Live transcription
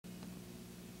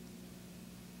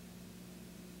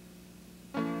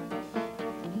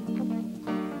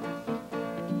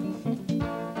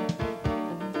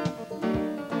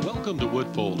Welcome to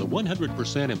Woodfold, a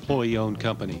 100% employee-owned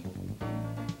company.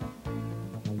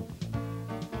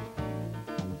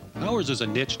 Ours is a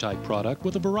niche-type product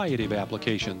with a variety of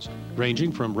applications,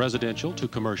 ranging from residential to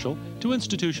commercial to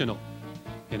institutional.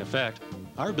 In effect,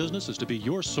 our business is to be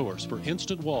your source for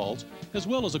instant walls as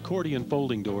well as accordion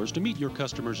folding doors to meet your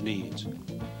customers' needs.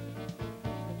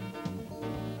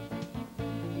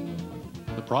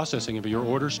 The processing of your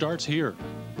order starts here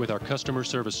with our customer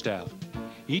service staff.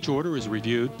 Each order is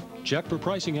reviewed, checked for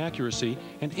pricing accuracy,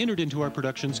 and entered into our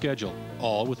production schedule,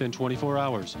 all within 24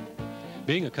 hours.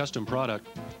 Being a custom product,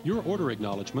 your order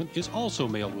acknowledgement is also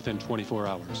mailed within 24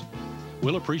 hours.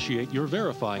 We'll appreciate your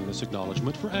verifying this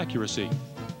acknowledgement for accuracy.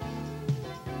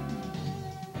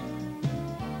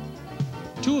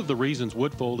 Two of the reasons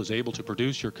Woodfold is able to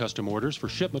produce your custom orders for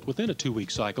shipment within a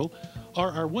 2-week cycle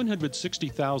are our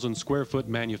 160,000 square foot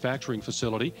manufacturing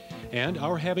facility and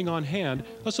our having on hand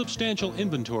a substantial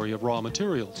inventory of raw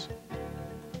materials.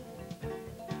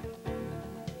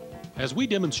 As we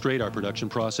demonstrate our production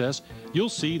process, you'll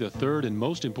see the third and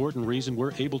most important reason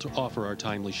we're able to offer our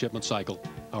timely shipment cycle: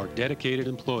 our dedicated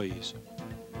employees.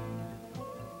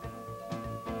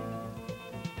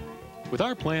 With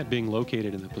our plant being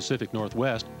located in the Pacific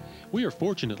Northwest, we are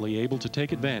fortunately able to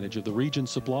take advantage of the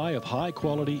region's supply of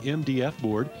high-quality MDF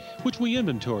board, which we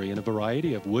inventory in a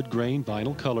variety of wood grain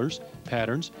vinyl colors,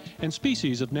 patterns, and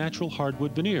species of natural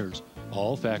hardwood veneers,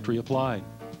 all factory applied.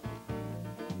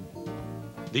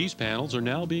 These panels are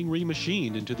now being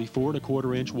remachined into the 4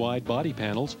 1/4 inch wide body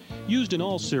panels used in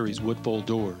all series Woodfold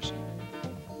doors.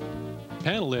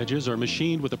 Panel edges are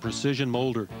machined with a precision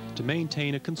molder to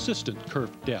maintain a consistent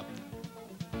curved depth.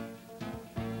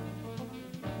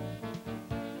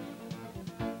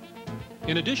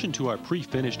 In addition to our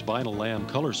pre-finished vinyl lamb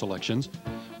color selections,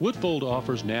 Woodfold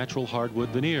offers natural hardwood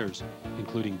veneers,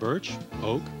 including birch,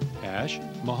 oak, ash,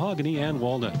 mahogany, and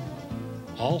walnut.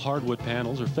 All hardwood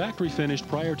panels are factory finished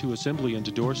prior to assembly into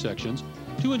door sections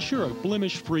to ensure a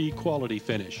blemish-free quality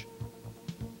finish.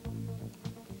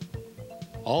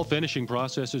 All finishing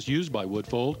processes used by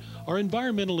Woodfold are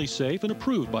environmentally safe and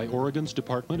approved by Oregon's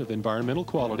Department of Environmental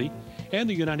Quality and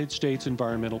the United States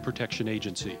Environmental Protection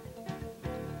Agency.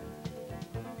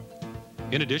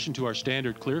 In addition to our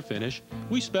standard clear finish,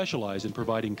 we specialize in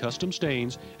providing custom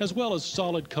stains as well as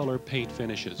solid color paint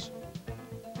finishes.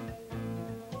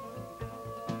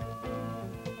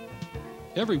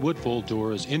 Every Woodfold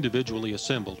door is individually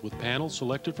assembled with panels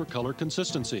selected for color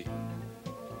consistency.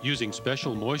 Using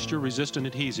special moisture-resistant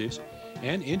adhesives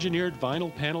and engineered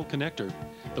vinyl panel connector,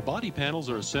 the body panels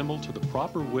are assembled to the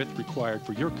proper width required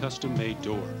for your custom-made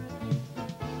door.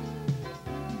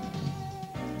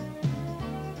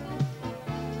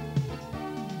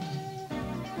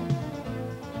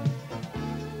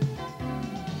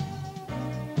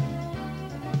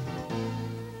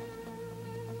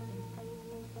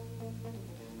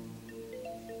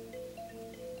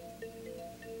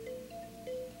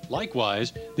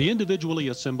 Likewise, the individually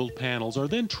assembled panels are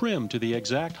then trimmed to the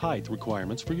exact height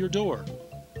requirements for your door.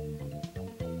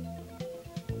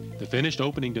 The finished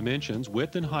opening dimensions,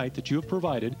 width and height that you have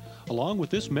provided, along with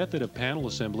this method of panel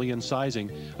assembly and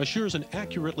sizing, assures an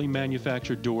accurately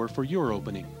manufactured door for your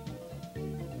opening.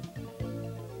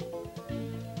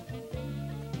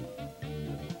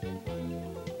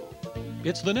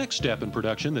 It's the next step in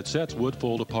production that sets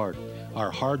Woodfold apart: our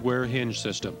hardware hinge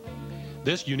system.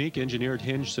 This unique engineered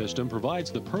hinge system provides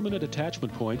the permanent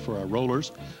attachment point for our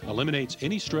rollers, eliminates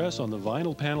any stress on the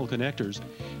vinyl panel connectors,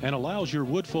 and allows your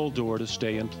Woodfold door to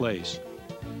stay in place.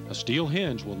 A steel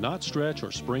hinge will not stretch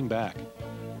or spring back.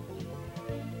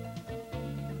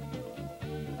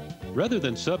 Rather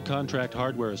than subcontract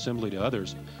hardware assembly to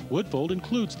others, Woodfold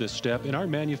includes this step in our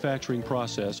manufacturing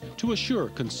process to assure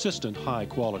consistent high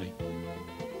quality.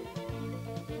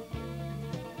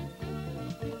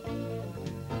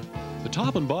 The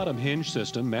top and bottom hinge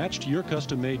system matched to your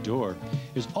custom-made door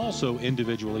is also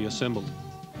individually assembled.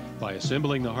 By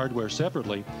assembling the hardware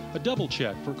separately, a double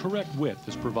check for correct width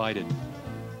is provided.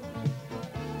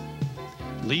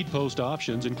 Lead post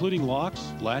options, including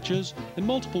locks, latches, and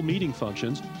multiple meeting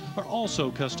functions, are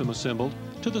also custom assembled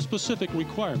to the specific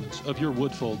requirements of your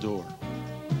Woodfold door.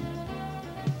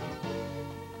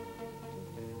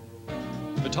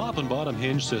 The top and bottom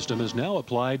hinge system is now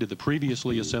applied to the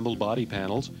previously assembled body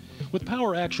panels with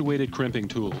power-actuated crimping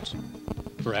tools.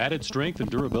 For added strength and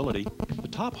durability, the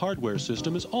top hardware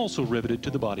system is also riveted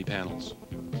to the body panels.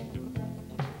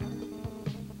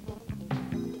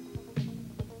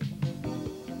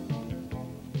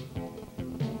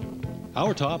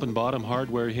 Our top and bottom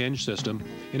hardware hinge system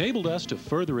enabled us to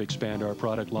further expand our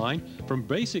product line from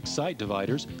basic sight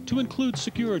dividers to include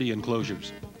security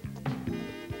enclosures.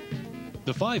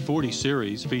 The 540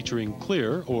 series, featuring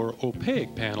clear or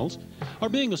opaque panels, are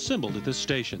being assembled at this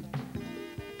station.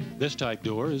 This type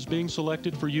door is being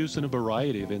selected for use in a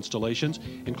variety of installations,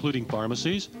 including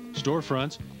pharmacies,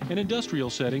 storefronts, and industrial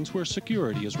settings where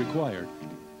security is required.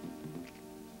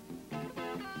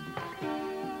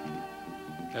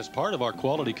 As part of our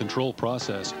quality control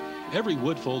process, every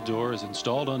Woodfold door is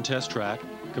installed on test track,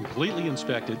 completely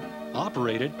inspected,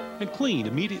 operated, and cleaned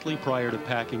immediately prior to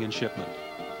packing and shipment.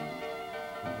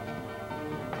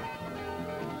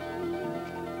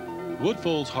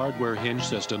 Woodfold's hardware hinge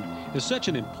system is such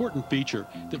an important feature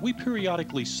that we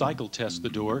periodically cycle test the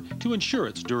door to ensure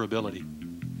its durability.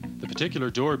 The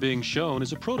particular door being shown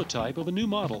is a prototype of a new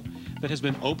model that has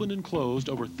been opened and closed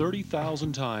over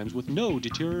 30,000 times with no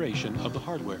deterioration of the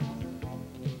hardware.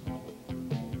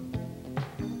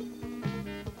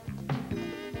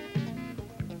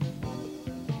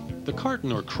 The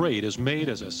carton or crate is made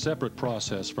as a separate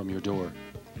process from your door.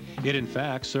 It in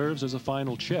fact serves as a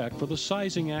final check for the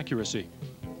sizing accuracy.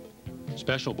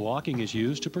 Special blocking is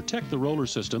used to protect the roller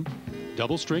system,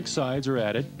 double strength sides are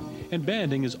added, and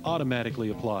banding is automatically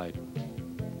applied.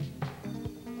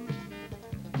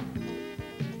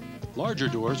 Larger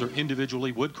doors are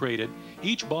individually wood crated.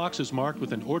 Each box is marked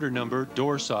with an order number,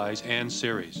 door size, and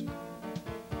series.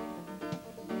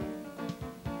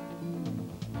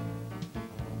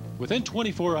 Within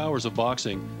 24 hours of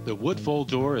boxing, the Woodfold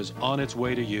door is on its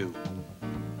way to you.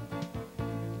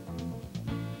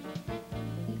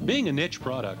 Being a niche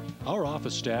product, our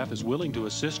office staff is willing to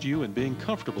assist you in being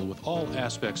comfortable with all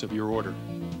aspects of your order.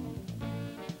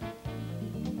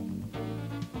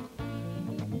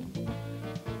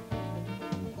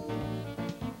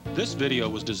 This video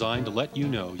was designed to let you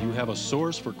know you have a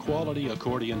source for quality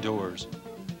accordion doors.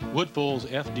 Woodfold's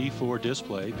FD4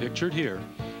 display, pictured here,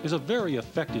 is a very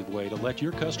effective way to let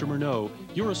your customer know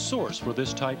you're a source for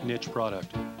this type niche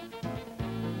product.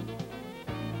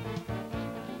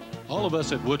 All of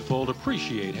us at Woodfold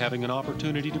appreciate having an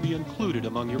opportunity to be included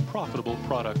among your profitable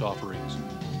product offerings.